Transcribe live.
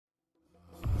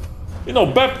You know,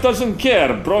 Bep doesn't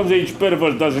care. Bronze Age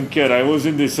Pervert doesn't care. I was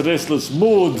in this restless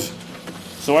mood,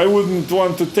 so I wouldn't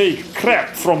want to take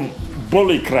crap from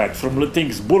Bullycrat, from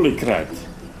Latinx Bullycrat.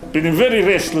 Been in very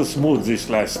restless mood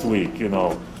this last week, you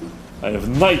know. I have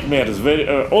nightmares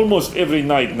almost every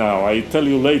night now. I tell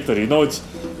you later, you know, it's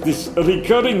this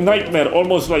recurring nightmare,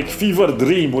 almost like fever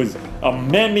dream, with a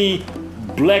mammy,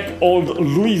 black old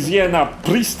Louisiana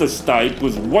priestess type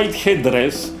with white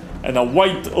headdress and a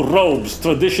white robes,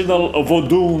 traditional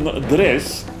voodoo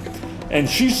dress. And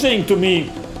she's saying to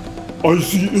me, I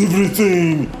see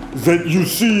everything that you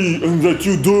see and that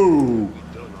you do.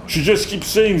 She just keeps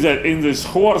saying that in this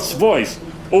hoarse voice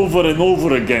over and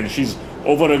over again. She's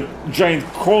over a giant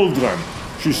cauldron.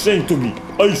 She's saying to me,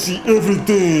 I see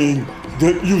everything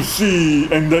that you see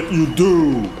and that you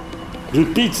do.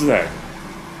 Repeats that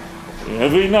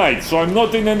every night, so I'm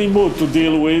not in any mood to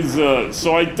deal with.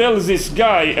 So I tell this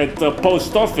guy at the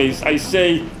post office, I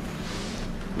say,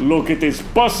 look, it is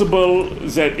possible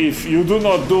that if you do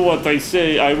not do what I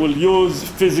say, I will use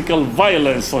physical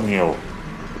violence on you.